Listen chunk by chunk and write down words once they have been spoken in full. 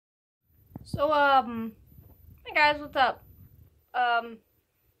So, hey guys, what's up?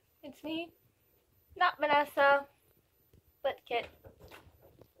 It's me, not Vanessa, but Kit.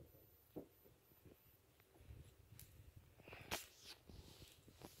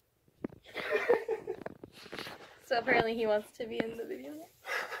 So apparently he wants to be in the video.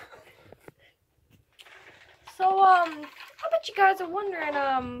 So, I bet you guys are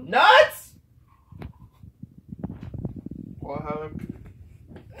wondering, Nuts! What happened?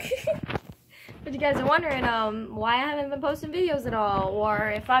 But you guys are wondering, why I haven't been posting videos at all, or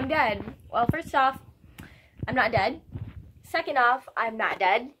if I'm dead. Well, first off, I'm not dead. Second off, I'm not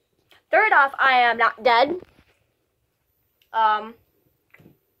dead. Third off, I am not dead. I'm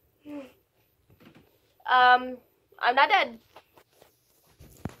not dead.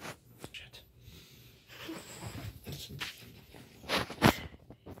 Shit.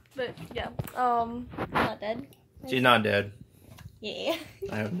 But, yeah, I'm not dead. She's not dead. Yeah.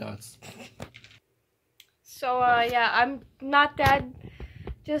 I have nuts. So, yeah, I'm not dead.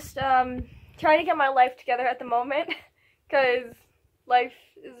 Just, trying to get my life together at the moment. Because life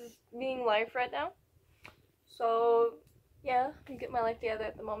is being life right now. So, yeah, I get my life together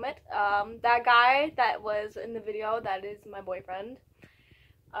at the moment. That guy that was in the video, that is my boyfriend.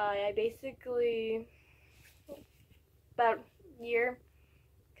 I basically, about a year,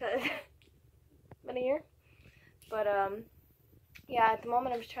 cause, been a year. But, yeah, at the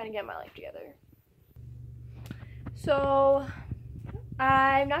moment I'm just trying to get my life together. So,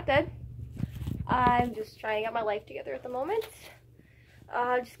 I'm not dead. I'm just trying to get my life together at the moment.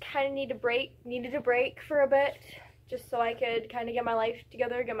 Just kind of needed a break for a bit, just so I could kind of get my life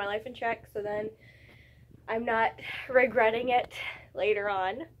together, get my life in check, so then I'm not regretting it later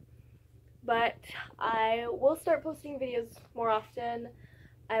on. But I will start posting videos more often.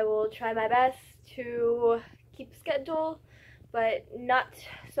 I will try my best to keep a schedule, but not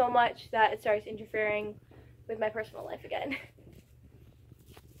so much that it starts interfering with my personal life again.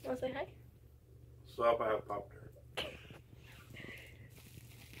 You want to say hi? Swap, I have popped her.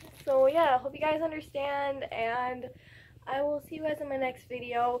 So yeah, I hope you guys understand, and I will see you guys in my next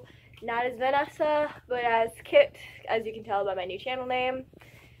video. Not as Vanessa, but as Kit, as you can tell by my new channel name.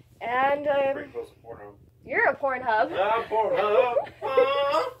 And Pretty close to Pornhub. you're a Pornhub.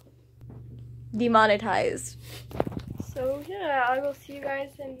 Pornhub. Demonetized. So yeah, I will see you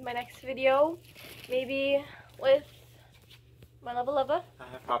guys in my next video. Maybe with my lover. I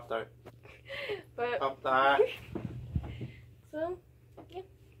have popped her. But Popped her. so yeah.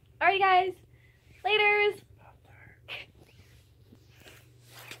 Alright guys. Laters.